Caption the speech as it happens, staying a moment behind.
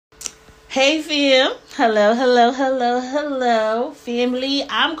Hey fam. Hello, hello, hello, hello. Family,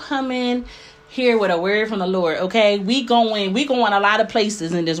 I'm coming here with a word from the Lord, okay? We going a lot of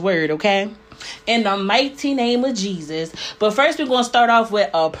places in this word, okay? In the mighty name of Jesus. But first we're going to start off with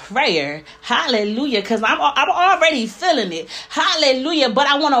a prayer. Hallelujah. Because I'm already feeling it. Hallelujah. But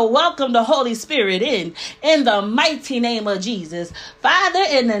I want to welcome the Holy Spirit in the mighty name of Jesus. Father,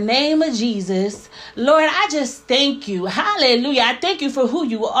 in the name of Jesus, Lord, I just thank you. Hallelujah. I thank you for who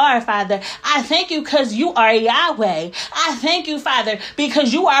you are, Father. I thank you because you are Yahweh. I thank you, Father,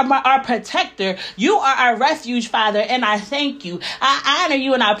 because you are our protector. You are our refuge, Father. And I thank you. I honor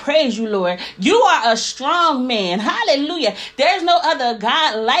you and I praise you, Lord. You are a strong man. Hallelujah. There's no other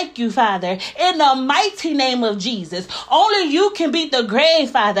God like you, Father. In the mighty name of Jesus. Only you can beat the grave,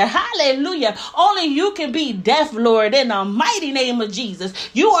 Father. Hallelujah. Only you can beat death, Lord. In the mighty name of Jesus.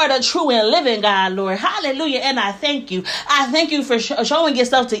 You are the true and living God, Lord. Hallelujah. And I thank you. I thank you for showing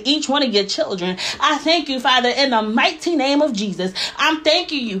yourself to each one of your children. I thank you, Father, in the mighty name of Jesus. I'm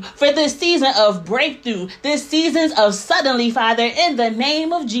thanking you for this season of breakthrough. This season of suddenly, Father, in the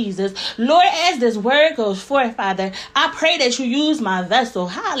name of Jesus. Lord, as this word goes forth, Father, I pray that you use my vessel.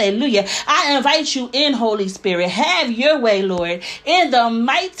 Hallelujah. I invite you in, Holy Spirit. Have your way, Lord, in the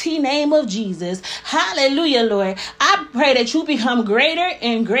mighty name of Jesus. Hallelujah, Lord. I pray that you become greater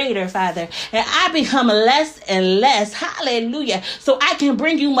and greater, Father, and I become less and less. Hallelujah. So I can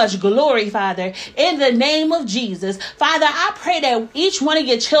bring you much glory, Father, in the name of Jesus. Father, I pray that each one of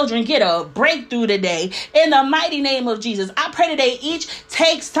your children get a breakthrough today in the mighty name of Jesus. I pray that they each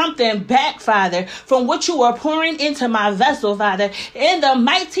take something back, Father, from what you are pouring into my vessel, Father, in the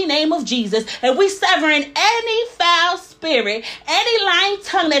mighty name of Jesus. And we severing any foul spirit, any lying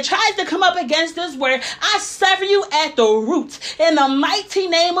tongue that tries to come up against this word, I sever you at the root in the mighty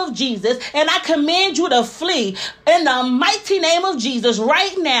name of Jesus. And I command you to flee in the mighty name of Jesus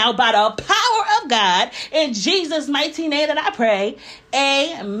right now by the power of God. In Jesus' mighty name that I pray.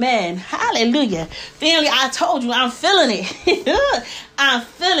 Amen. Hallelujah. Family, I told you I'm feeling it. I'm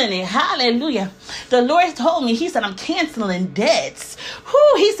feeling it. Hallelujah. The Lord told me, he said, I'm canceling debts.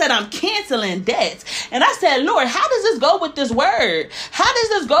 He said, I'm canceling debts. And I said, Lord, how does this go with this word? How does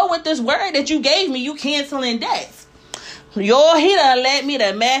this go with this word that you gave me? You canceling debts. Yo, he done led me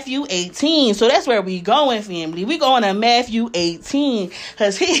to Matthew 18. So that's where we going, family. We going to Matthew 18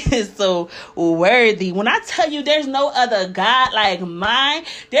 because he is so worthy. When I tell you there's no other God like mine,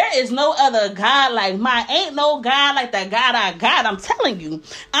 there is no other God like mine. Ain't no God like the God I got. I'm telling you.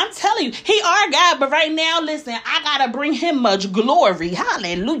 He our God. But right now, listen, I got to bring him much glory.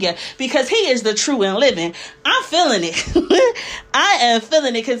 Hallelujah. Because he is the true and living. I'm feeling it. I am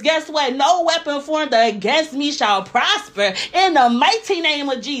feeling it because guess what? No weapon formed against me shall prosper. In the mighty name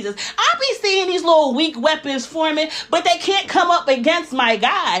of Jesus. I be seeing these little weak weapons forming, but they can't come up against my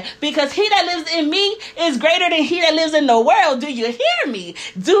God because he that lives in me is greater than he that lives in the world. Do you hear me?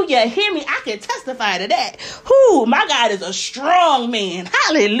 Do you hear me? I can testify to that. My God is a strong man.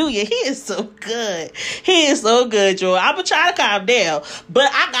 Hallelujah. He is so good. He is so good, y'all. I'm trying to calm down, but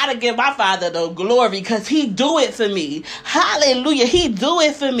I got to give my Father the glory because he do it for me. Hallelujah. He do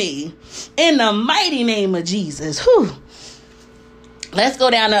it for me in the mighty name of Jesus. Let's go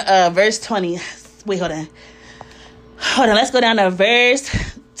down to verse 20. Wait, hold on. Let's go down to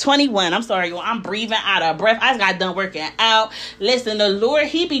verse 21. I'm sorry, I'm breathing out of breath. I just got done working out. Listen, the Lord,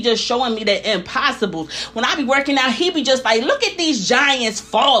 he be just showing me the impossible. When I be working out, he be just like, look at these giants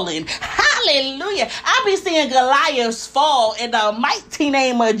falling. Hallelujah. I be seeing Goliaths fall in the mighty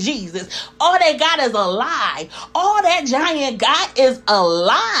name of Jesus. All they got is a lie. All that giant got is a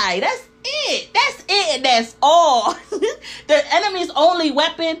lie. That's it. That's all. The enemy's only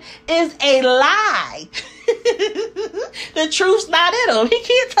weapon is a lie. The truth's not in him. He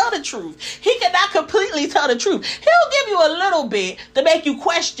can't tell the truth. He cannot completely tell the truth. He'll give you a little bit to make you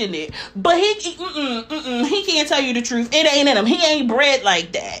question it, but he can't tell you the truth. It ain't in him. He ain't bred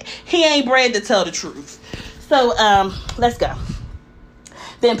like that. He ain't bred to tell the truth. So let's go.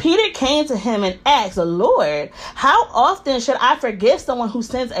 Then Peter came to him and asked, Lord, how often should I forgive someone who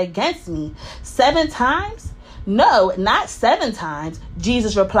sins against me? 7 times? No, not 7 times,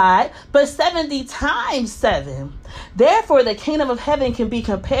 Jesus replied, but 70 times 7. Therefore, the kingdom of heaven can be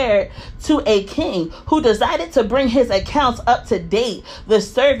compared to a king who decided to bring his accounts up to date with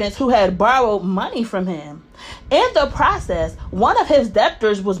servants who had borrowed money from him. In the process, one of his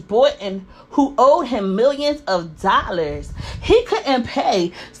debtors was brought in who owed him millions of dollars. He couldn't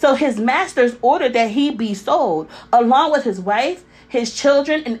pay, so his masters ordered that he be sold, along with his wife, his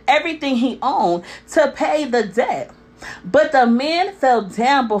children, and everything he owned, to pay the debt. But the man fell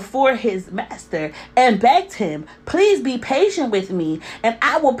down before his master and begged him, please be patient with me, and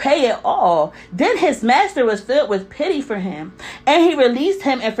I will pay it all. Then his master was filled with pity for him, and he released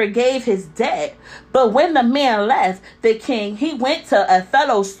him and forgave his debt. But when the man left the king, he went to a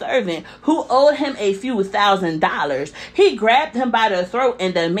fellow servant who owed him a few $1,000s. He grabbed him by the throat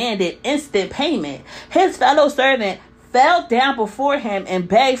and demanded instant payment. His fellow servant fell down before him and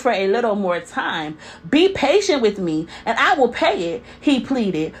begged for a little more time. Be patient with me, and I will pay it, he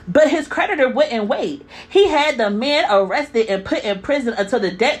pleaded. But his creditor wouldn't wait. He had the man arrested and put in prison until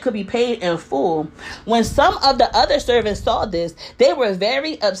the debt could be paid in full. When some of the other servants saw this, they were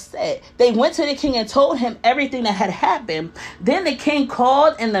very upset. They went to the king and told him everything that had happened. Then the king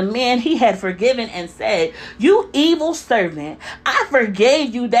called in the man he had forgiven and said, you evil servant, I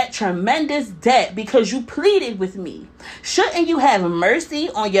forgave you that tremendous debt because you pleaded with me. Shouldn't you have mercy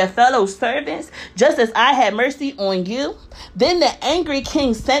on your fellow servants, just as I had mercy on you? Then the angry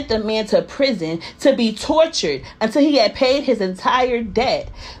king sent the man to prison to be tortured until he had paid his entire debt.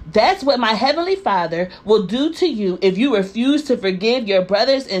 That's what my heavenly Father will do to you if you refuse to forgive your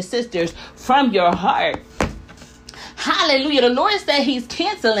brothers and sisters from your heart. Hallelujah. The Lord said he's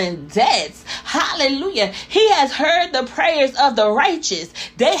canceling debts. Hallelujah. He has heard the prayers of the righteous.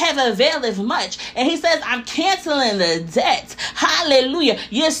 They have availed much. And he says, I'm canceling the debt. Hallelujah.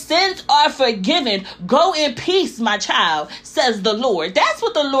 Your sins are forgiven. Go in peace, my child, says the Lord. That's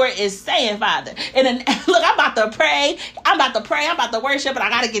what the Lord is saying, Father. And then, look, I'm about to pray. I'm about to worship, and I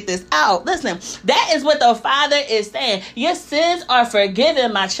got to get this out. Listen, that is what the Father is saying. Your sins are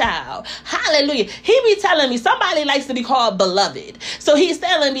forgiven, my child. Hallelujah. He be telling me somebody likes to be called beloved. So he's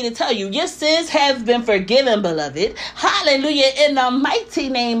telling me to tell you, your sins have been forgiven, beloved. Hallelujah. In the mighty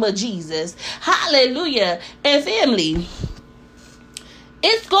name of Jesus. Hallelujah. And family,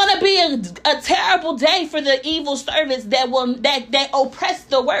 it's going to be a terrible day for the evil servants that oppress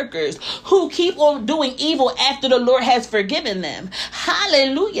the workers, who keep on doing evil after the Lord has forgiven them.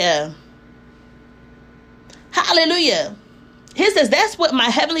 Hallelujah. Hallelujah. He says, that's what my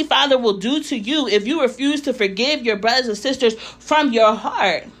heavenly Father will do to you if you refuse to forgive your brothers and sisters from your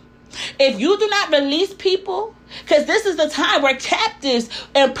heart. If you do not release people, because this is the time where captives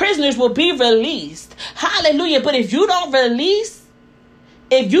and prisoners will be released. Hallelujah. But if you don't release,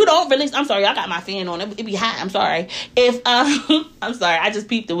 I'm sorry, I got my fan on. It be hot. I'm sorry. I'm sorry, I just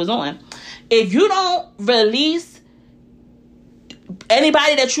peeped it was on. If you don't release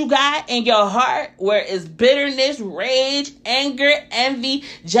anybody that you got in your heart where it's bitterness, rage, anger, envy,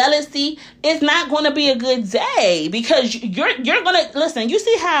 jealousy, it's not going to be a good day, because you're going to listen. You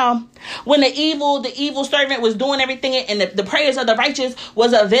see how when the evil servant was doing everything and the prayers of the righteous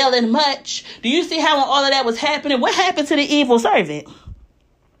was availing much? Do you see how when all of that was happening, what happened to the evil servant?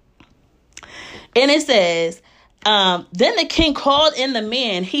 And it says, then the king called in the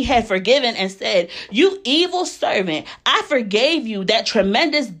man he had forgiven and said, you evil servant, I forgave you that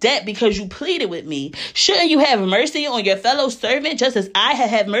tremendous debt because you pleaded with me. Shouldn't you have mercy on your fellow servant, just as I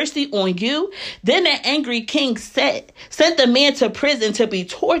had mercy on you? Then the angry king sent the man to prison to be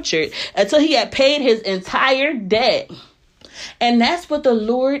tortured until he had paid his entire debt. And that's what the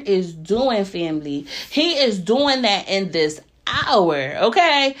Lord is doing, family. He is doing that in this hour,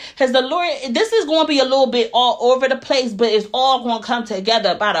 okay? Because the Lord, this is going to be a little bit all over the place, but it's all going to come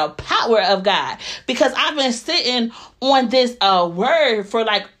together by the power of God. Because I've been sitting on this word for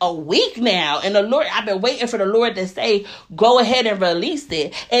like a week now, and I've been waiting for the Lord to say, go ahead and release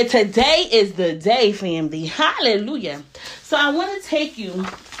it. And today is the day, family. Hallelujah. So I want to take you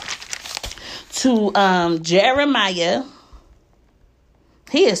to Jeremiah.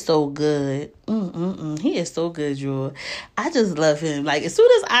 He is so good. He is so good, Drew. I just love him. Like, as soon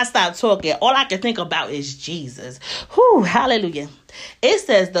as I stop talking, all I can think about is Jesus. Whew, hallelujah. It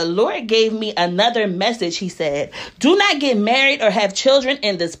says, the Lord gave me another message, he said. Do not get married or have children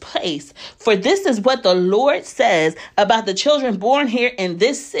in this place, for this is what the Lord says about the children born here in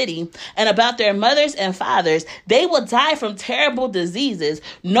this city and about their mothers and fathers. They will die from terrible diseases.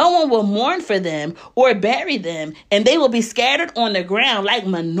 No one will mourn for them or bury them, and they will be scattered on the ground like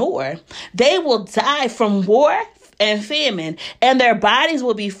manure. They will die from war and famine, and their bodies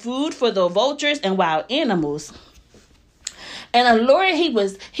will be food for the vultures and wild animals. And the Lord,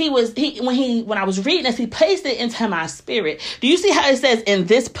 when I was reading this, he placed it into my spirit. Do you see how it says in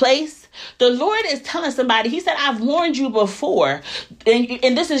this place? The Lord is telling somebody, he said, I've warned you before.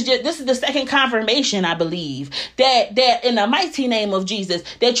 And this is the second confirmation, I believe, that in the mighty name of Jesus,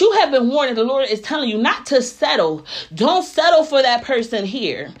 that you have been warned. The Lord is telling you not to settle. Don't settle for that person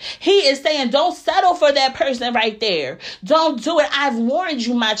here. He is saying, don't settle for that person right there. Don't do it. I've warned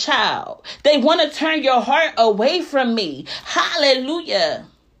you, my child. They want to turn your heart away from me. Hallelujah.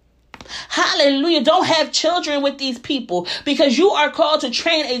 Hallelujah. Don't have children with these people, because you are called to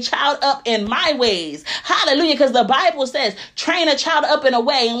train a child up in my ways. Hallelujah. Because the Bible says, train a child up in a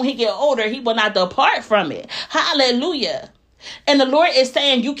way, and when he get older, he will not depart from it. Hallelujah. And the Lord is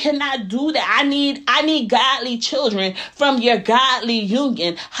saying, you cannot do that. I need godly children from your godly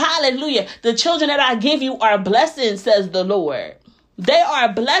union. Hallelujah. The children that I give you are blessings, says the Lord. They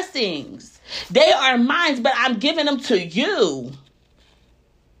are blessings. They are mine, but I'm giving them to you.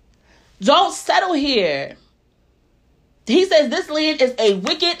 Don't settle here. He says this land is a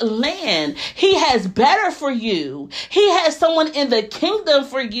wicked land. He has better for you. He has someone in the kingdom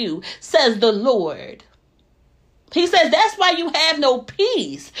for you, says the Lord. He says that's why you have no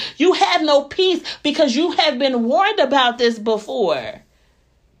peace. You have no peace because you have been warned about this before.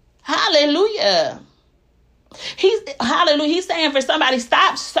 Hallelujah. Hallelujah. He's saying for somebody,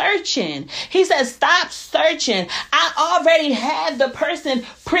 stop searching. He says, stop searching. I already have the person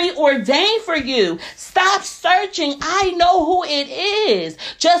preordained for you. Stop searching. I know who it is.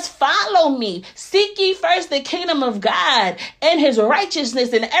 Just follow me. Seek ye first the kingdom of God and his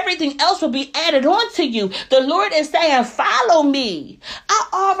righteousness, and everything else will be added on to you. The Lord is saying, follow me. I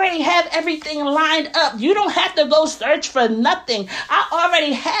already have everything lined up. You don't have to go search for nothing. I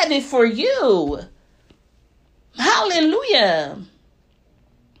already have it for you. Hallelujah.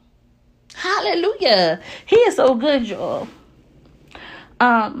 Hallelujah. He is so good, y'all.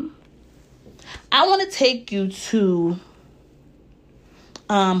 I want to take you to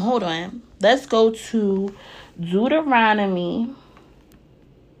hold on. Let's go to Deuteronomy.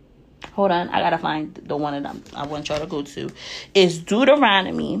 Hold on, I gotta find the one that I want y'all to go to. It's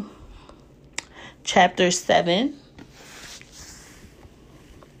Deuteronomy chapter 7.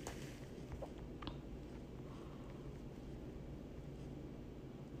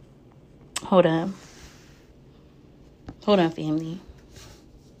 Hold on, family.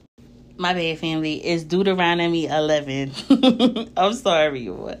 My bad, family. It's Deuteronomy 11. I'm sorry.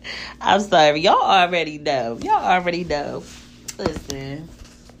 Y'all already know. Listen.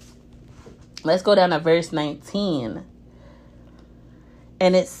 Let's go down to verse 19.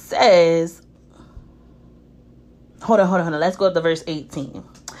 And it says, hold on. Let's go up to verse 18.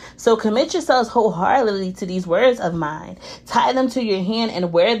 So commit yourselves wholeheartedly to these words of mine. Tie them to your hand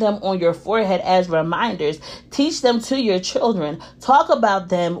and wear them on your forehead as reminders. Teach them to your children. Talk about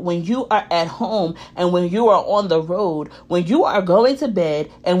them when you are at home and when you are on the road, when you are going to bed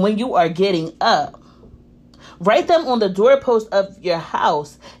and when you are getting up. Write them on the doorpost of your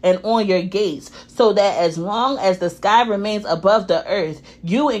house and on your gates, so that as long as the sky remains above the earth,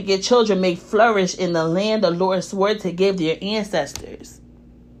 you and your children may flourish in the land the Lord swore to give your ancestors.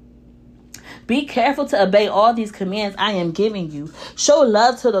 Be careful to obey all these commands I am giving you. Show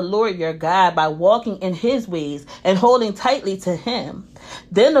love to the Lord your God by walking in his ways and holding tightly to him.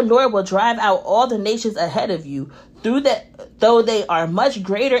 Then the Lord will drive out all the nations ahead of you, though they are much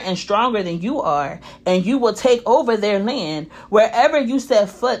greater and stronger than you are, and you will take over their land. Wherever you set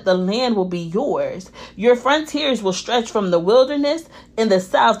foot, the land will be yours. Your frontiers will stretch from the wilderness in the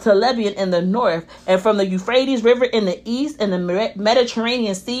south to Lebanon in the north, and from the Euphrates River in the east and the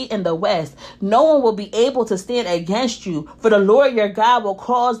Mediterranean Sea in the west. No one will be able to stand against you, for the Lord your God will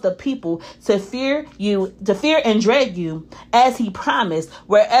cause the people to fear and dread you, as he promised,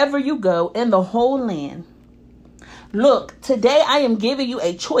 wherever you go in the whole land. Look, today I am giving you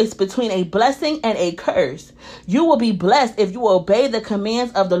a choice between a blessing and a curse. You will be blessed if you obey the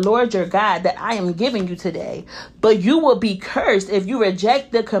commands of the Lord your God that I am giving you today. But you will be cursed if you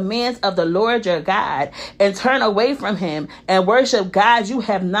reject the commands of the Lord your God and turn away from him and worship gods you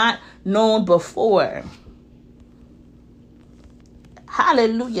have not known before.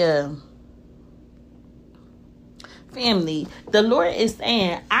 Hallelujah. Family, the Lord is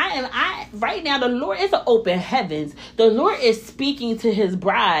saying, right now, the Lord is an open heavens. The Lord is speaking to his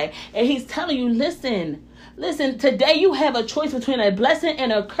bride, and he's telling you, listen, today you have a choice between a blessing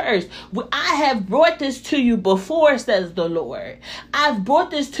and a curse. I have brought this to you before, says the Lord. I've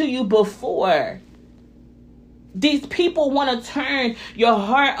brought this to you before. These people want to turn your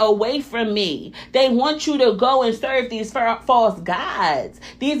heart away from me. They want you to go and serve these false gods.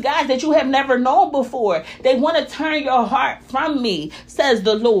 These gods that you have never known before. They want to turn your heart from me, says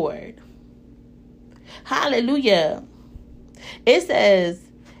the Lord. Hallelujah. It says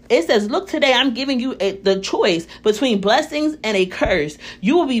It says, look, today I'm giving you the choice between blessings and a curse.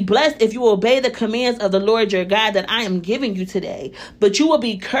 You will be blessed if you obey the commands of the Lord your God that I am giving you today. But you will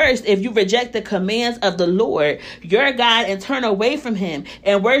be cursed if you reject the commands of the Lord your God and turn away from him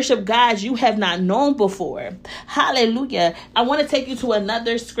and worship gods you have not known before. Hallelujah. I want to take you to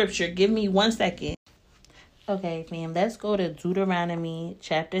another scripture. Give me 1 second. Okay, fam, let's go to Deuteronomy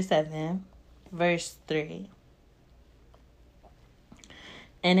chapter 7, verse 3.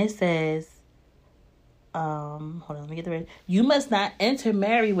 And it says, hold on, let me get the right. You must not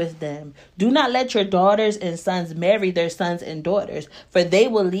intermarry with them. Do not let your daughters and sons marry their sons and daughters, for they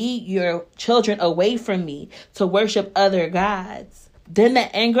will lead your children away from me to worship other gods. Then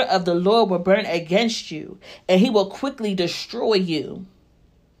the anger of the Lord will burn against you, and he will quickly destroy you.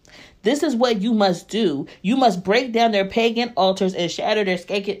 This is what you must do. You must break down their pagan altars and shatter their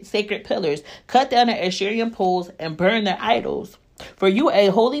sacred pillars, cut down their Assyrian poles, and burn their idols. For you are a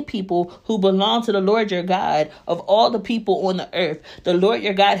holy people who belong to the Lord your God. Of all the people on the earth, the Lord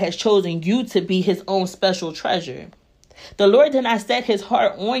your God has chosen you to be his own special treasure. The Lord did not set his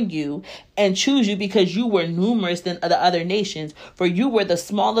heart on you and choose you because you were numerous than the other nations, for you were the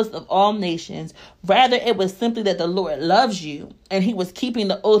smallest of all nations. Rather, it was simply that the Lord loves you, and he was keeping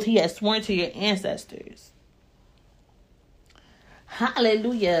the oath he had sworn to your ancestors.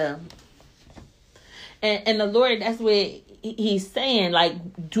 Hallelujah. And the Lord, that's what he's saying, like,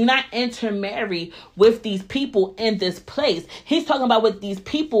 do not intermarry with these people in this place. He's talking about with these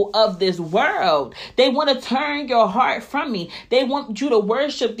people of this world. They want to turn your heart from me. They want you to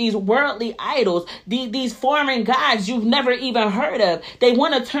worship these worldly idols, these foreign gods you've never even heard of. They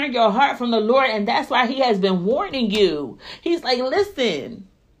want to turn your heart from the Lord, and that's why he has been warning you. He's like, listen,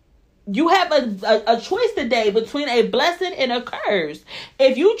 you have a choice today between a blessing and a curse.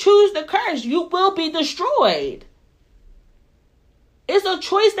 If you choose the curse, you will be destroyed. It's a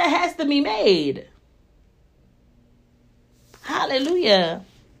choice that has to be made. Hallelujah.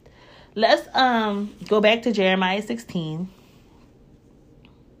 Let's go back to Jeremiah 16.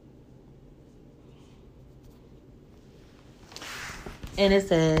 And it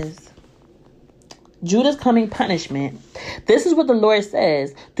says, Judah's coming punishment. This is what the Lord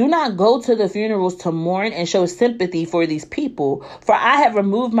says. Do not go to the funerals to mourn and show sympathy for these people, for I have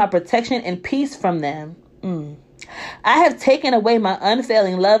removed my protection and peace from them. I have taken away my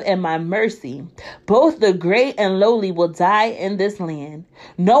unfailing love and my mercy. Both the great and lowly will die in this land.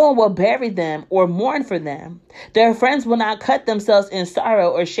 No one will bury them or mourn for them. Their friends will not cut themselves in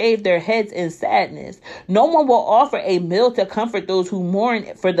sorrow or shave their heads in sadness. No one will offer a meal to comfort those who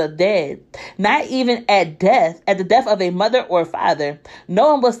mourn for the dead. Not even at the death of a mother or father.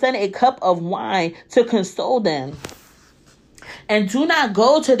 No one will send a cup of wine to console them. And do not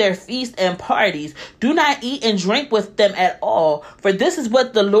go to their feasts and parties. Do not eat and drink with them at all. For this is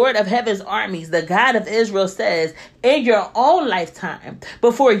what the Lord of heaven's armies, the God of Israel, says: in your own lifetime,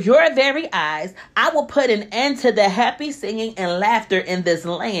 before your very eyes, I will put an end to the happy singing and laughter in this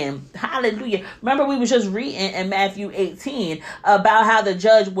land. Hallelujah. Remember, we was just reading in Matthew 18 about how the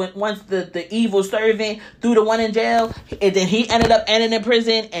judge went once the evil servant threw the one in jail, and then he ended up ending in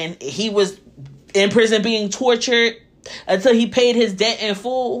prison, and he was in prison being tortured until he paid his debt in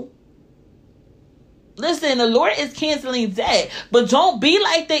full. Listen, the Lord is canceling debt, but don't be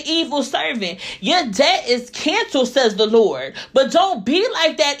like the evil servant. Your debt is canceled, says the Lord, but don't be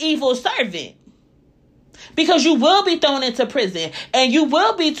like that evil servant, because you will be thrown into prison and you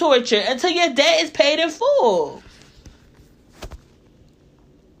will be tortured until your debt is paid in full.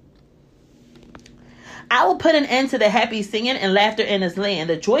 I will put an end to the happy singing and laughter in this land.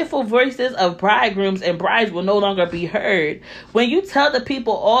 The joyful voices of bridegrooms and brides will no longer be heard. When you tell the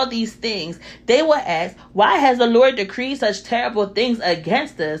people all these things, they will ask, why has the Lord decreed such terrible things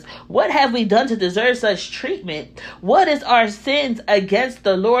against us? What have we done to deserve such treatment? What is our sins against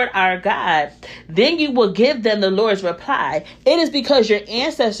the Lord our God? Then you will give them the Lord's reply. It is because your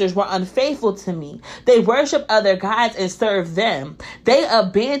ancestors were unfaithful to me. They worship other gods and serve them. They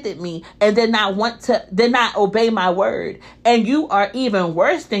abandoned me and did not obey my word. And you are even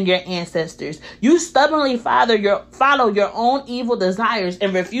worse than your ancestors. You stubbornly follow your own evil desires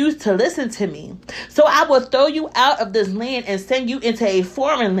and refuse to listen to me. So I will throw you out of this land and send you into a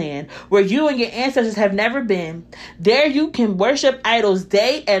foreign land where you and your ancestors have never been. There you can worship idols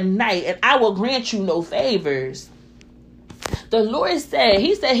day and night, and I will grant you no favors. The Lord said,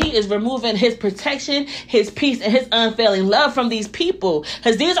 he is removing his protection, his peace, and his unfailing love from these people,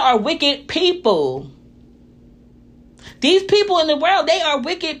 because these are wicked people. These people in the world, they are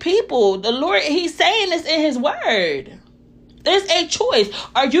wicked people. The Lord, he's saying this in his word. There's a choice.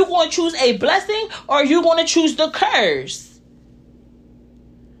 Are you going to choose a blessing, or are you going to choose the curse?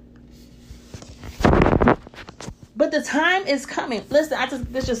 But the time is coming. Listen,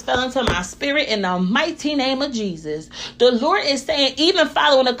 this just fell into my spirit in the mighty name of Jesus. The Lord is saying, even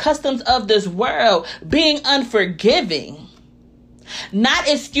following the customs of this world, being unforgiving, not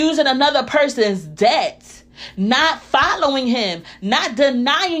excusing another person's debt, not following him, not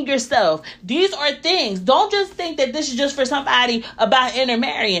denying yourself. These are things. Don't just think that this is just for somebody about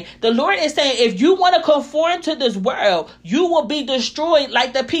intermarrying. The Lord is saying, if you want to conform to this world, you will be destroyed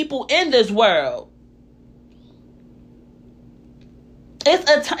like the people in this world.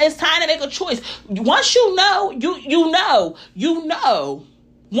 It's time to make a choice. Once you know, you know.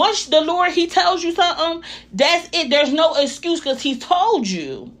 Once the Lord, he tells you something, that's it. There's no excuse because he told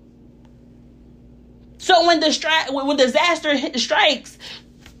you. So when disaster strikes,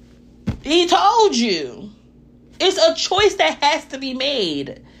 he told you. It's a choice that has to be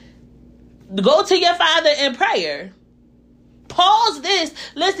made. Go to your Father in prayer. Pause this.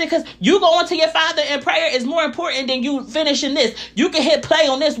 Listen, because you going to your Father in prayer is more important than you finishing this. You can hit play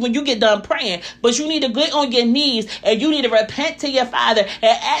on this when you get done praying, but you need to get on your knees and you need to repent to your Father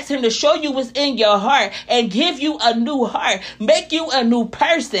and ask him to show you what's in your heart and give you a new heart, make you a new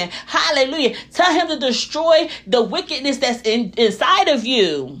person. Hallelujah. Tell him to destroy the wickedness that's inside of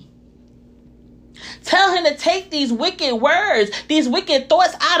you. Tell him to take these wicked words, these wicked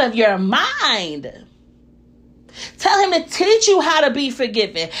thoughts out of your mind. Tell him to teach you how to be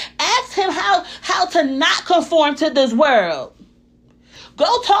forgiven. Ask him how to not conform to this world.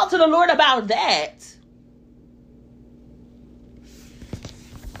 Go talk to the Lord about that.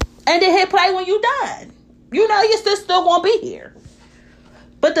 And then hit play when you're done. You know your sister still won't be here.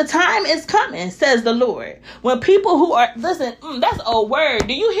 But the time is coming, says the Lord, when people who are, listen, that's a word.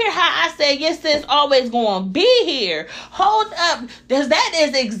 Do you hear how I say, yes, sis, always going to be here? Hold up. That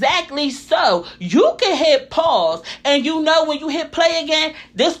is exactly so. You can hit pause, and you know when you hit play again,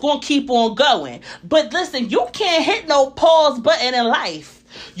 this going to keep on going. But listen, you can't hit no pause button in life.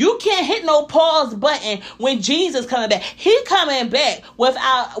 You can't hit no pause button when Jesus coming back. He coming back with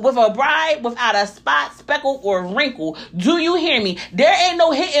a bride without a spot, speckle, or wrinkle. Do you hear me? There ain't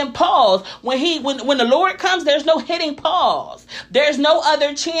no hitting pause. When the Lord comes, there's no hitting pause. There's no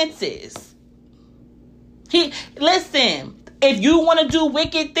other chances. Listen, if you want to do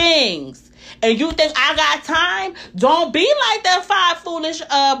wicked things and you think I got time, don't be like that 5 foolish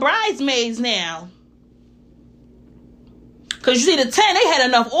bridesmaids now. Because you see, the 10, they had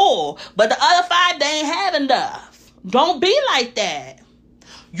enough oil. But the other 5, they ain't have enough. Don't be like that.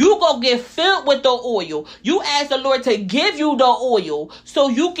 You go get filled with the oil. You ask the Lord to give you the oil so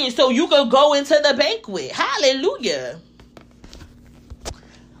you can go into the banquet. Hallelujah.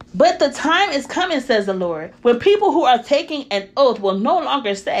 But the time is coming, says the Lord, when people who are taking an oath will no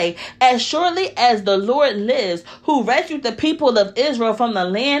longer say, as surely as the Lord lives, who rescued the people of Israel from the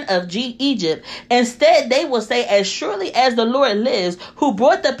land of Egypt. Instead, they will say, as surely as the Lord lives, who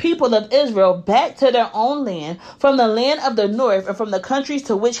brought the people of Israel back to their own land, from the land of the north and from the countries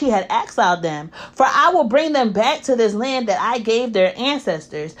to which he had exiled them. For I will bring them back to this land that I gave their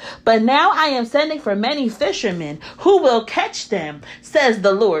ancestors. But now I am sending for many fishermen who will catch them, says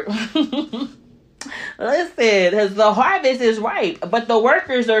the Lord. Listen, the harvest is ripe, but the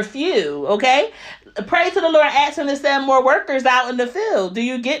workers are few, okay? Pray to the Lord, ask him to send more workers out in the field. Do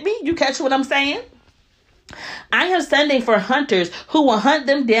you get me? You catch what I'm saying? I am sending for hunters who will hunt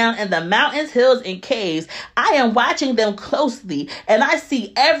them down in the mountains, hills, and caves. I am watching them closely, and I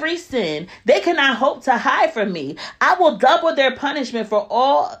see every sin. They cannot hope to hide from me. I will double their punishment for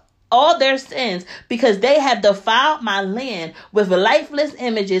all their sins, because they have defiled my land with lifeless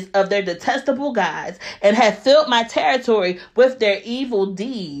images of their detestable gods and have filled my territory with their evil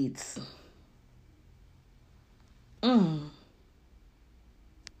deeds. You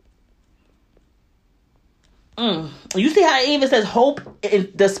see how it even says hope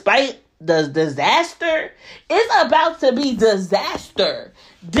despite the disaster? It's about to be disaster.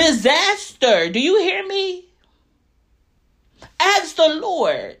 Disaster. Do you hear me? Ask the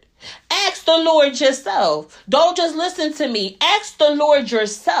Lord. Ask the Lord yourself. Don't just listen to me. Ask the Lord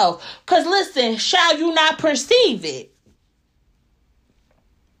yourself. Because listen, shall you not perceive it?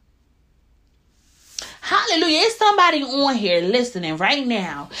 Hallelujah. It's somebody on here listening right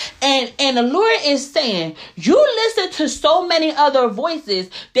now. And the Lord is saying, you listen to so many other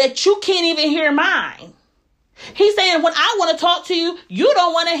voices that you can't even hear mine. He's saying, when I want to talk to you, you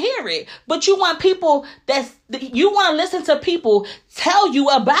don't want to hear it. But you want you want to listen to people tell you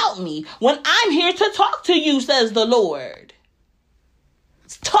about me when I'm here to talk to you, says the Lord.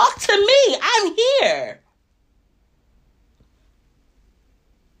 Talk to me. I'm here.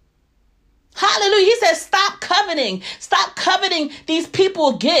 Hallelujah. He says, stop coveting. Stop coveting these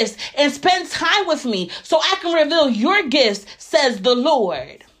people's gifts and spend time with me so I can reveal your gifts, says the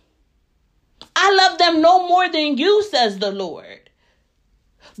Lord. I love them no more than you, says the Lord.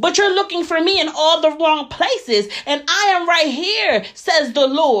 But you're looking for me in all the wrong places, and I am right here, says the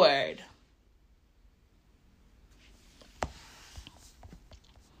Lord.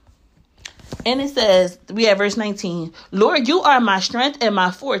 And it says, we have verse 19, Lord, you are my strength and my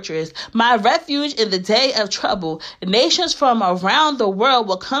fortress, my refuge in the day of trouble. Nations from around the world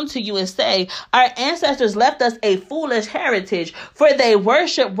will come to you and say, our ancestors left us a foolish heritage, for they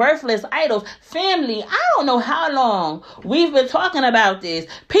worship worthless idols. Family, I don't know how long we've been talking about this.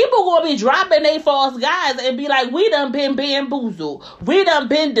 People going to be dropping their false gods and be like, we done been bamboozled. We done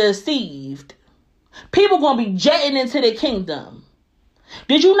been deceived. People going to be jetting into the kingdom.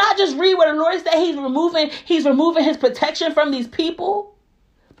 Did you not just read where the Lord said he's removing his protection from these people?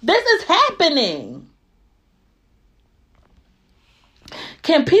 This is happening.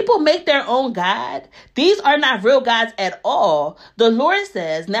 Can people make their own God? These are not real gods at all. The Lord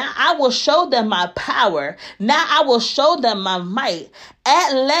says, now I will show them my power. Now I will show them my might.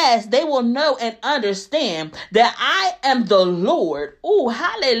 At last, they will know and understand that I am the Lord. Oh,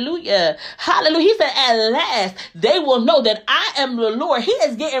 hallelujah. Hallelujah. He said, at last, they will know that I am the Lord. He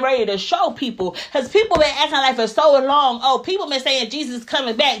is getting ready to show people. Because people been acting like for so long. Oh, people been saying Jesus is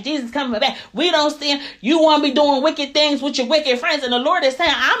coming back. Jesus is coming back. We don't stand. You want to be doing wicked things with your wicked friends. And the Lord is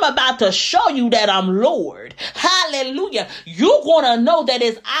saying, I'm about to show you that I'm Lord. Hallelujah. You're going to know that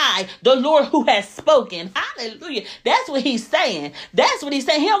it's I, the Lord, who has spoken. Hallelujah. That's what he's saying. That's what he's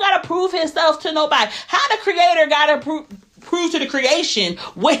saying. He don't got to prove himself to nobody. How the creator got to prove to the creation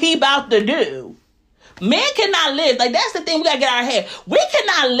what he about to do? Man cannot live. Like, that's the thing we got to get our head. We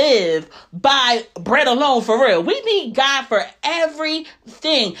cannot live by bread alone, for real. We need God for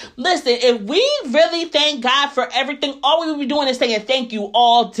everything. Listen, if we really thank God for everything, all we will be doing is saying thank you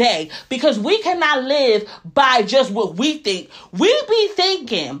all day. Because we cannot live by just what we think. We be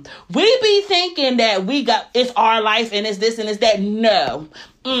thinking that it's our life and it's this and it's that. No.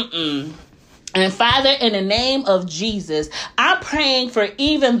 And Father, in the name of Jesus, I'm praying for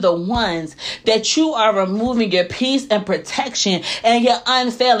even the ones that you are removing your peace and protection and your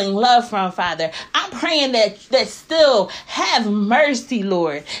unfailing love from, Father. I'm praying that still have mercy,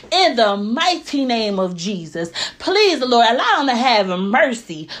 Lord, in the mighty name of Jesus. Please, Lord, allow them to have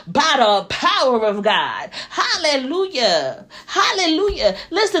mercy by the power of God. Hallelujah. Hallelujah.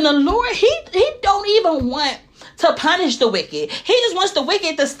 Listen, the Lord, he don't even want to punish the wicked. He just wants the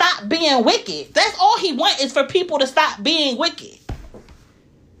wicked to stop being wicked. That's all he wants, is for people to stop being wicked.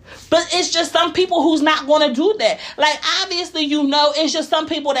 But it's just some people who's not going to do that. Like, obviously, it's just some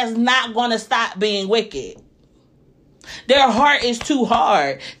people that's not going to stop being wicked. Their heart is too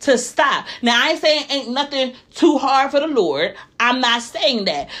hard to stop. Now, I ain't saying ain't nothing too hard for the Lord. I'm not saying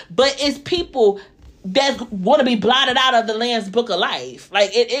that. But it's people that's going to be blotted out of the Lamb's Book of Life.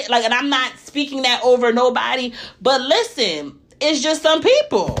 Like, and I'm not speaking that over nobody, but listen, it's just some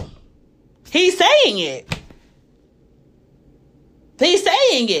people. He's saying it. He's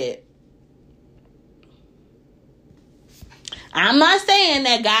saying it. I'm not saying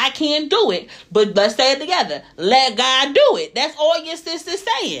that God can't do it, but let's say it together. Let God do it. That's all your sister's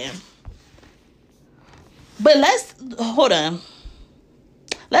saying. But hold on.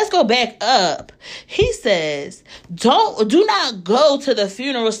 Let's go back up. He says, do not go to the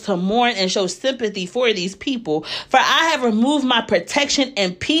funerals to mourn and show sympathy for these people, for I have removed my protection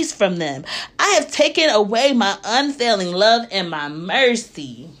and peace from them. I have taken away my unfailing love and my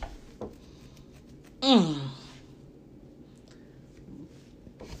mercy. The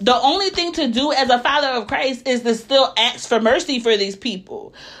only thing to do as a follower of Christ is to still ask for mercy for these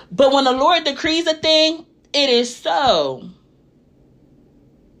people. But when the Lord decrees a thing, it is so.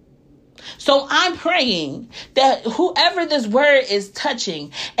 So I'm praying that whoever this word is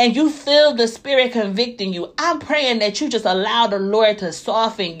touching and you feel the Spirit convicting you, I'm praying that you just allow the Lord to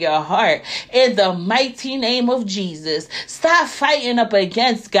soften your heart in the mighty name of Jesus. Stop fighting up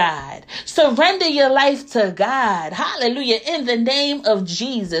against God. Surrender your life to God. Hallelujah. In the name of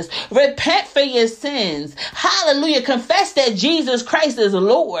Jesus. Repent for your sins. Hallelujah. Confess that Jesus Christ is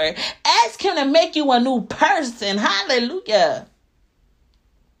Lord. Ask him to make you a new person. Hallelujah.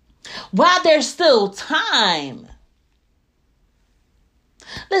 While there's still time.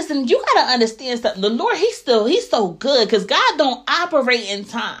 Listen, you got to understand something. The Lord, he's so good, because God don't operate in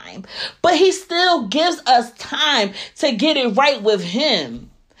time, but he still gives us time to get it right with him.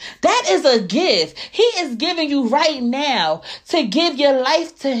 That is a gift. He is giving you right now to give your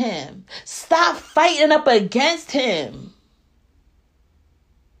life to him. Stop fighting up against him.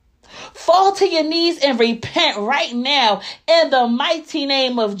 Fall to your knees and repent right now in the mighty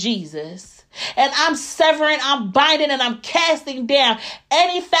name of Jesus. And I'm severing, I'm binding, and I'm casting down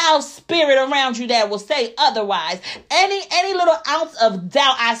any foul spirit around you that will say otherwise. Any little ounce of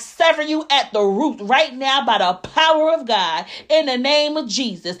doubt, I sever you at the root right now by the power of God in the name of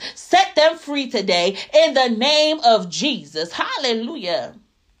Jesus. Set them free today in the name of Jesus. Hallelujah.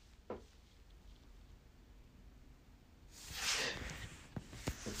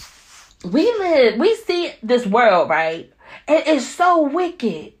 We see this world, right? It is so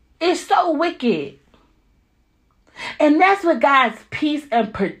wicked. It's so wicked. And that's what God's peace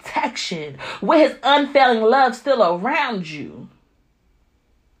and protection, with his unfailing love still around you.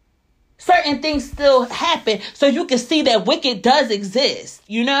 Certain things still happen so you can see that wicked does exist,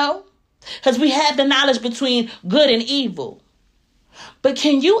 you know? Because we have the knowledge between good and evil. But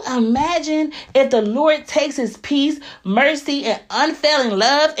can you imagine if the Lord takes his peace, mercy, and unfailing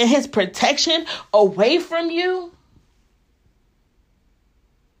love and his protection away from you?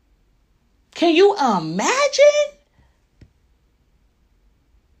 Can you imagine?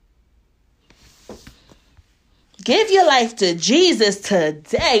 Give your life to Jesus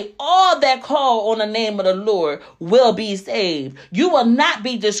today. All that call on the name of the Lord will be saved. You will not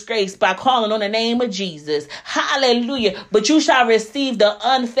be disgraced by calling on the name of Jesus. Hallelujah. But you shall receive the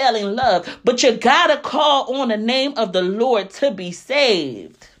unfailing love. But you gotta call on the name of the Lord to be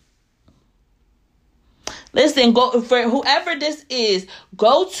saved. Listen, go for whoever this is,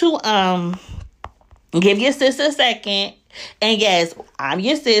 go to give your sis a second. And yes, I'm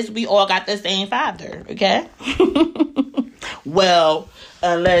your sis. We all got the same father, okay? Well,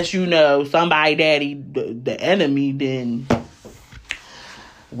 unless you know somebody daddy the enemy, then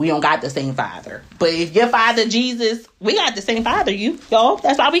we don't got the same father. But if your father Jesus, we got the same father, y'all.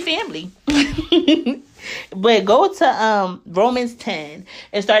 That's why we family. But go to Romans 10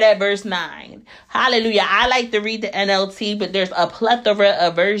 and start at verse 9. Hallelujah. I like to read the NLT, but there's a plethora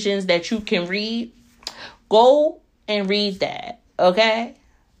of versions that you can read. Go and read that, okay?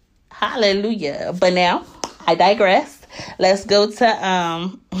 Hallelujah. But now, I digress. Let's go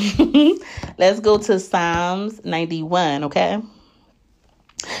to Psalms 91, okay?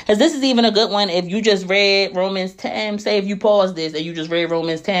 Because this is even a good one if you just read Romans 10. Say if you pause this and you just read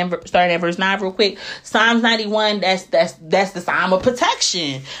Romans 10, starting at verse 9 real quick. Psalms 91, that's the psalm of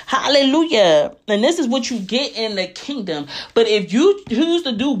protection. Hallelujah. And this is what you get in the kingdom. But if you choose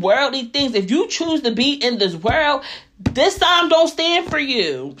to do worldly things, if you choose to be in this world, this psalm don't stand for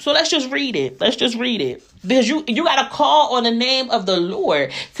you. So let's just read it. Because you got to call on the name of the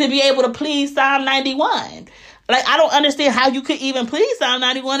Lord to be able to please Psalm 91. Like, I don't understand how you could even please Psalm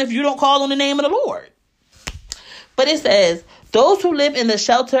 91 if you don't call on the name of the Lord. But it says, those who live in the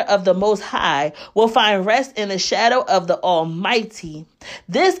shelter of the Most High will find rest in the shadow of the Almighty.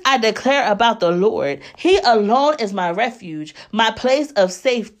 This I declare about the Lord. He alone is my refuge, my place of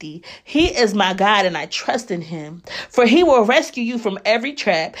safety. He is my God, and I trust in him. For he will rescue you from every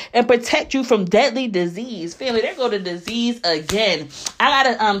trap and protect you from deadly disease. Family, there go the disease again. I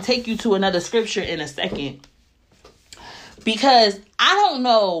gotta take you to another scripture in a second. Because I don't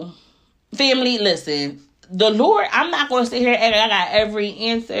know, family, listen, the Lord, I'm not going to sit here and I got every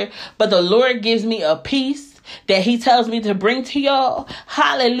answer, but the Lord gives me a peace that he tells me to bring to y'all.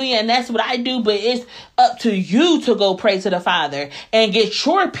 Hallelujah. And that's what I do. But it's up to you to go pray to the Father and get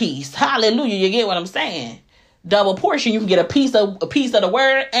your peace. Hallelujah. You get what I'm saying? Double portion. You can get a piece of the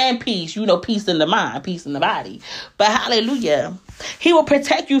word and peace. You know, peace in the mind, peace in the body. But hallelujah. He will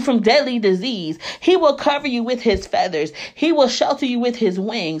protect you from deadly disease. He will cover you with his feathers. He will shelter you with his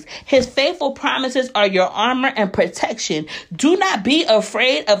wings. His faithful promises are your armor and protection. Do not be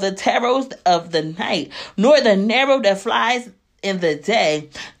afraid of the terrors of the night, nor the arrow that flies in the day.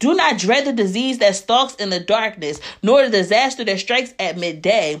 Do not dread the disease that stalks in the darkness, nor the disaster that strikes at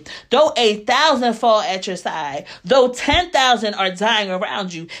midday. Though 1,000 fall at your side, though 10,000 are dying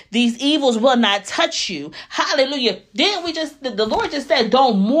around you, these evils will not touch you. Hallelujah. The Lord just said,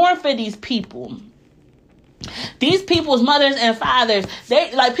 don't mourn for these people. These people's mothers and fathers,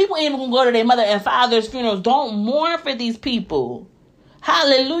 people ain't even gonna go to their mother and father's funerals. Don't mourn for these people.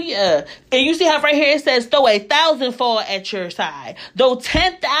 Hallelujah. And you see how right here it says, though 1,000 fall at your side, though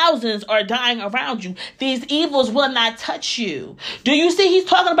 10,000s are dying around you, these evils will not touch you. Do you see he's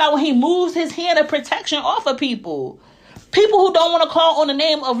talking about when he moves his hand of protection off of people? People who don't want to call on the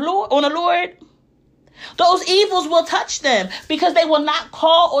name of the Lord, those evils will touch them because they will not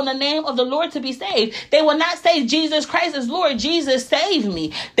call on the name of the Lord to be saved. They will not say Jesus Christ is Lord. Jesus save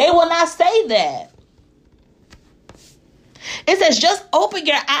me. They will not say that. It says, just open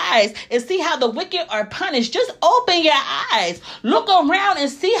your eyes and see how the wicked are punished. Just open your eyes. Look around and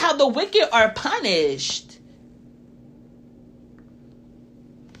see how the wicked are punished.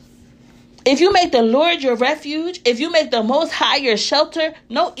 If you make the Lord your refuge, if you make the Most High your shelter,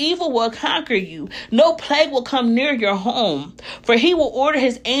 no evil will conquer you. No plague will come near your home. For he will order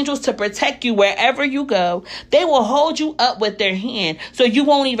his angels to protect you wherever you go. They will hold you up with their hand, so you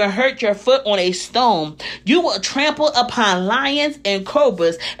won't even hurt your foot on a stone. You will trample upon lions and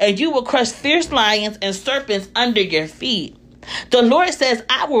cobras, and you will crush fierce lions and serpents under your feet. The Lord says,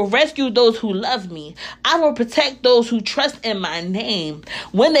 I will rescue those who love me. I will protect those who trust in my name.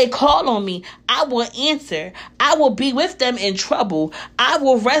 When they call on me, I will answer. I will be with them in trouble. I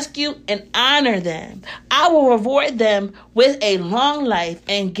will rescue and honor them. I will reward them with a long life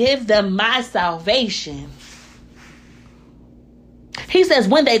and give them my salvation. He says,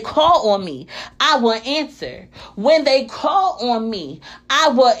 when they call on me, I will answer. When they call on me, I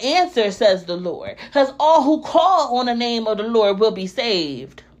will answer, says the Lord. Because all who call on the name of the Lord will be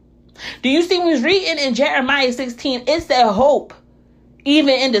saved. Do you see when we was reading in Jeremiah 16, it said hope,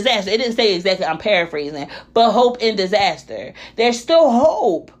 even in disaster. It didn't say exactly, I'm paraphrasing, but hope in disaster. There's still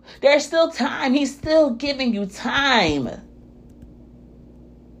hope. There's still time. He's still giving you time.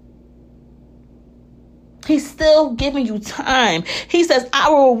 He's still giving you time. He says, I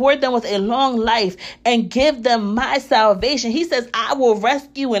will reward them with a long life and give them my salvation. He says, I will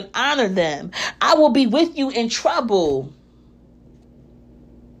rescue and honor them. I will be with you in trouble.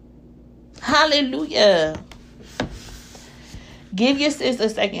 Hallelujah. Give your sis a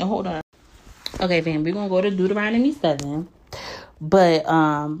second. Hold on. Okay, fam, we're going to go to Deuteronomy 7. But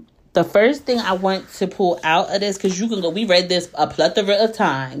the first thing I want to pull out of this, because you can go, we read this a plethora of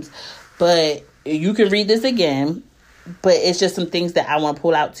times, but you can read this again, but it's just some things that I want to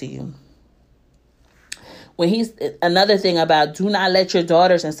pull out to you. When he's another thing about do not let your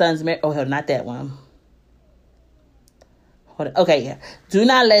daughters and sons marry. Oh, not that one. Hold on. Okay, yeah. Do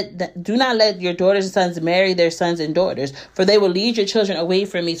not let your daughters and sons marry their sons and daughters, for they will lead your children away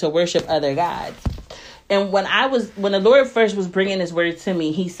from me to worship other gods. And when the Lord first was bringing this word to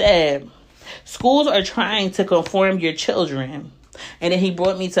me, he said, schools are trying to conform your children. And then he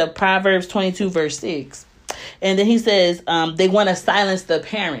brought me to Proverbs 22, verse 6. And then he says they want to silence the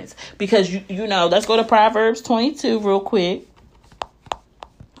parents. Because, you know, let's go to Proverbs 22 real quick.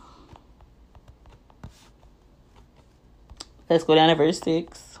 Let's go down to verse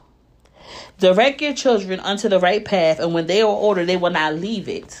 6. Direct your children unto the right path, and when they are older, they will not leave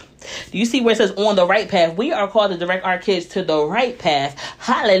it. Do you see where it says on the right path? We are called to direct our kids to the right path.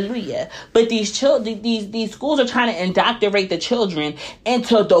 Hallelujah. But these schools are trying to indoctrinate the children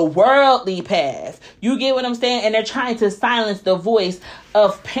into the worldly path. You get what I'm saying? And they're trying to silence the voice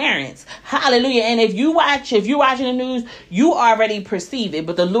of parents. Hallelujah. And if you're watching the news, you already perceive it.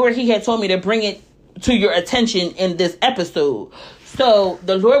 But the Lord, he had told me to bring it to your attention in this episode. So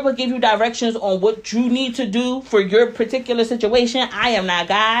the Lord will give you directions on what you need to do for your particular situation. I am not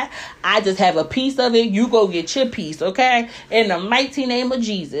God. I just have a piece of it. You go get your piece, okay? In the mighty name of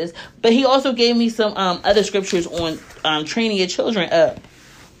Jesus. But he also gave me some other scriptures on training your children up.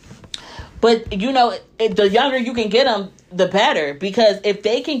 But, you know, the younger you can get them, the better. Because if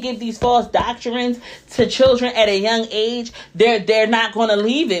they can give these false doctrines to children at a young age, they're not going to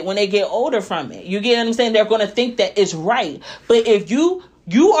leave it when they get older from it. You get what I'm saying? They're going to think that it's right. But if you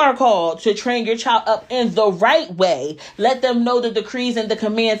are called to train your child up in the right way, let them know the decrees and the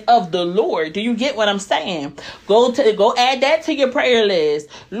commands of the Lord. Do you get what I'm saying? Go add that to your prayer list.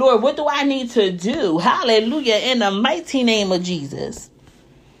 Lord, what do I need to do? Hallelujah. In the mighty name of Jesus.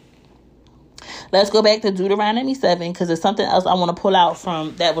 Let's go back to Deuteronomy 7, because there's something else I want to pull out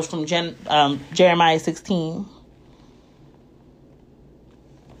from Jeremiah 16.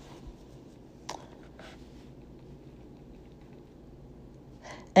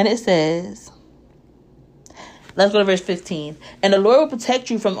 And it says, let's go to verse 15. And the Lord will protect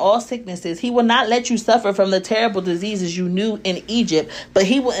you from all sicknesses. He will not let you suffer from the terrible diseases you knew in Egypt, but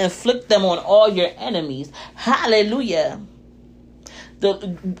he will inflict them on all your enemies. Hallelujah.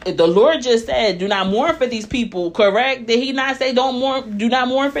 The Lord just said, do not mourn for these people, correct? Did he not say do not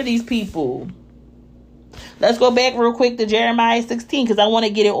mourn for these people? Let's go back real quick to Jeremiah 16, because I want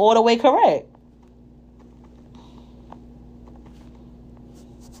to get it all the way correct.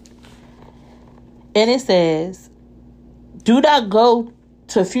 And it says, do not go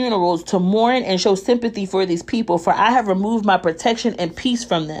to funerals to mourn and show sympathy for these people, for I have removed my protection and peace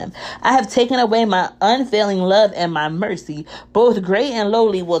from them. I have taken away my unfailing love and my mercy. Both great and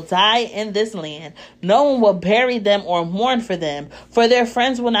lowly will die in this land. No one will bury them or mourn for them, for their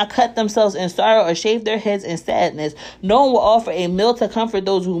friends will not cut themselves in sorrow or shave their heads in sadness. No one will offer a meal to comfort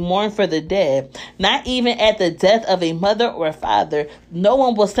those who mourn for the dead, not even at the death of a mother or a father. No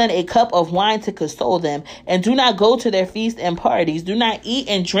one will send a cup of wine to console them, and do not go to their feasts and parties. Do not eat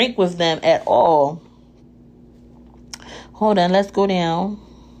and drink with them at all. Hold on, let's go down.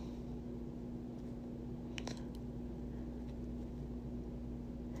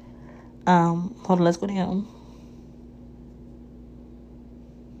 Hold on, let's go down.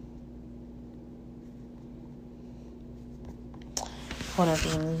 Hold on,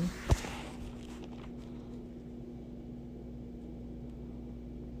 family.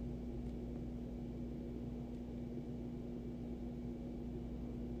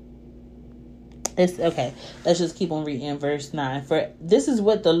 It's okay. Let's just keep on reading verse 9. For this is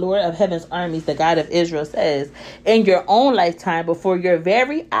what the Lord of heaven's armies, the God of Israel, says: in your own lifetime, before your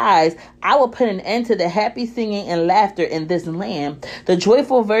very eyes, I will put an end to the happy singing and laughter in this land. The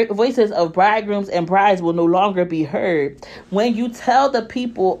joyful voices of bridegrooms and brides will no longer be heard. When you tell the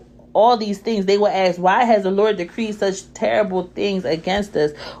people all these things, they will ask, why has the Lord decreed such terrible things against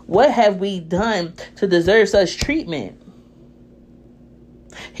us? What have we done to deserve such treatment?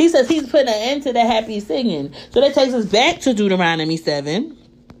 He says he's putting an end to the happy singing. So that takes us back to Deuteronomy 7.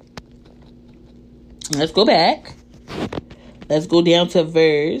 Let's go back. Let's go down to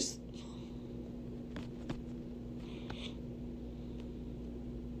verse.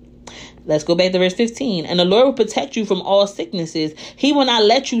 Let's go back to verse 15. And the Lord will protect you from all sicknesses. He will not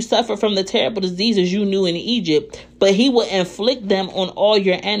let you suffer from the terrible diseases you knew in Egypt, but he will inflict them on all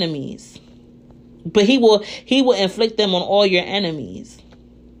your enemies. He will inflict them on all your enemies.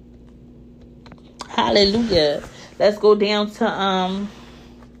 Hallelujah. Let's go down to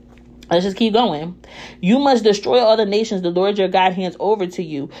let's just keep going. You must destroy all the nations the Lord your God hands over to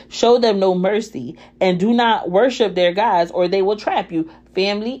you. Show them no mercy, and do not worship their gods, or they will trap you.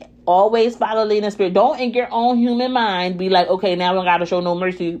 Family, always follow leading the Spirit. Don't in your own human mind be like, okay, now we gotta show no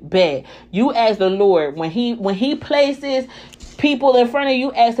mercy. Bad. You ask the Lord when he places people in front of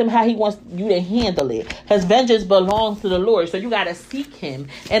you, ask him how he wants you to handle it. His vengeance belongs to the Lord. So you got to seek him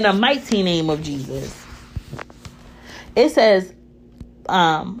in the mighty name of Jesus. It says,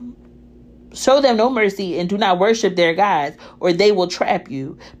 show them no mercy and do not worship their gods, or they will trap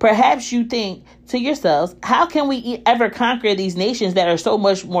you. Perhaps you think to yourselves, how can we ever conquer these nations that are so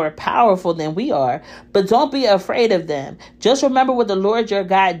much more powerful than we are? But don't be afraid of them. Just remember what the Lord your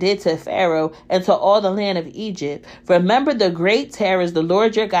God did to Pharaoh and to all the land of Egypt. Remember the great terrors the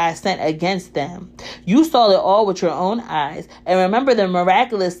Lord your God sent against them. You saw it all with your own eyes. And remember the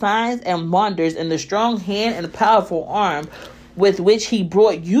miraculous signs and wonders and the strong hand and powerful arm with which he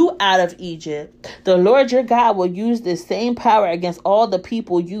brought you out of Egypt. The Lord your God will use this same power against all the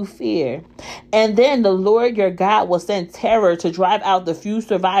people you fear. And then the Lord your God will send terror to drive out the few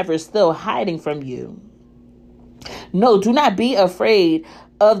survivors still hiding from you. No, do not be afraid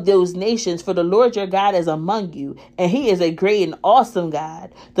of those nations, for the Lord your God is among you, and he is a great and awesome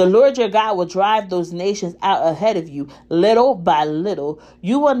God. The Lord your God will drive those nations out ahead of you, little by little.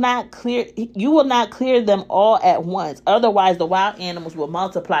 You will not clear them all at once. Otherwise, the wild animals will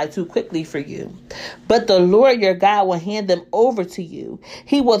multiply too quickly for you. But the Lord your God will hand them over to you.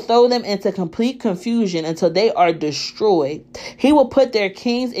 He will throw them into complete confusion until they are destroyed. He will put their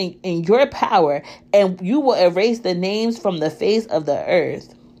kings in your power, and you will erase the names from the face of the earth.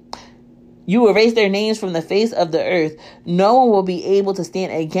 You erase their names from the face of the earth. No one will be able to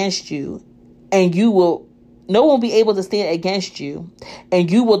stand against you, and you will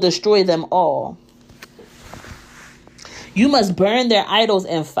destroy them all. You must burn their idols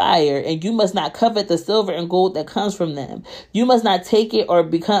in fire, and you must not covet the silver and gold that comes from them. You must not take it, or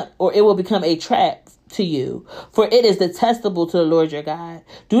it will become a trap to you, for it is detestable to the Lord your God.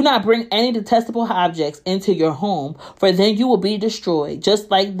 Do not bring any detestable objects into your home, for then you will be destroyed,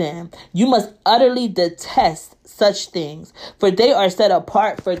 just like them. You must utterly detest such things, for they are set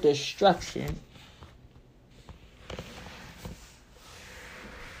apart for destruction.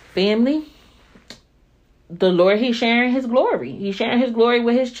 Family, the Lord, he's sharing his glory. He's sharing his glory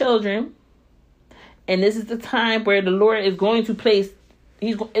with his children. And this is the time where the Lord is going to place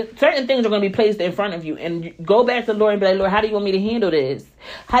certain things are going to be placed in front of you, and go back to the Lord and be like, Lord, how do you want me to handle this?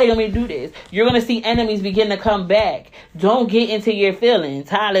 How do you want me to do this? You're going to see enemies begin to come back. Don't get into your feelings.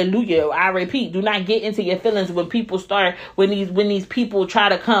 Hallelujah. I repeat, do not get into your feelings when these people try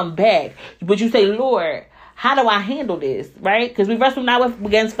to come back. But you say, Lord, How do I handle this, right? Because we wrestle not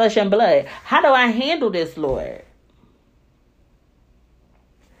against flesh and blood. How do I handle this, Lord?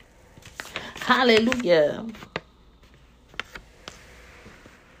 Hallelujah.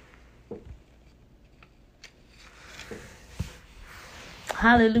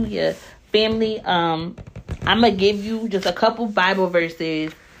 Hallelujah. Family, I'm going to give you just a couple Bible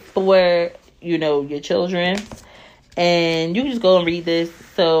verses for, your children. And you can just go and read this.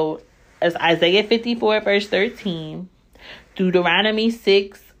 So, it's Isaiah 54, verse 13. Deuteronomy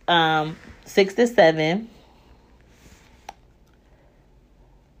 6, 6-7.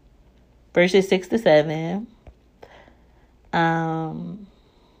 Verses 6-7.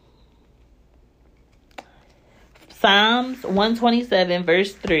 Psalms 127,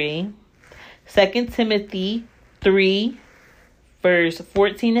 verse 3. 2 Timothy 3, verse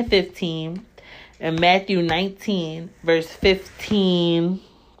 14-15. And Matthew 19, verse 13-15.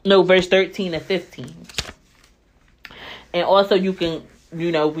 And also you can,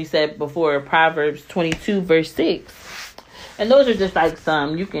 we said before, Proverbs 22, verse 6. And those are just like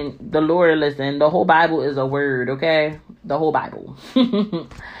some. The Lord, listen, the whole Bible is a word, okay? The whole Bible.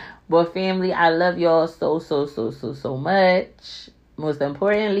 But family, I love y'all so much. Most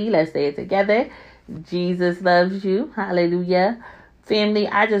importantly, let's say it together. Jesus loves you. Hallelujah. Family,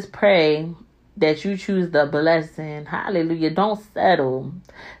 I just pray that you choose the blessing. Hallelujah. Don't settle.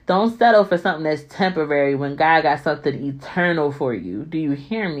 Don't settle for something that's temporary when God got something eternal for you. Do you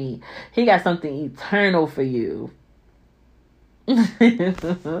hear me? He got something eternal for you.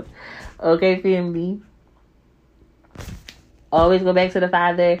 Okay, family. Always go back to the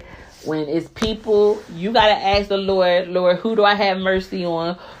Father. When it's people, you got to ask the Lord, who do I have mercy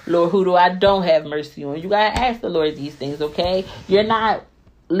on? Lord, who do I don't have mercy on? You got to ask the Lord these things, okay? You're not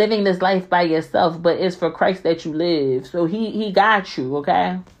living this life by yourself, but it's for Christ that you live. So he got you,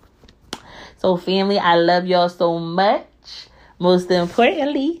 okay? So family, I love y'all so much. Most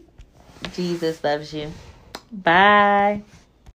importantly, Jesus loves you. Bye.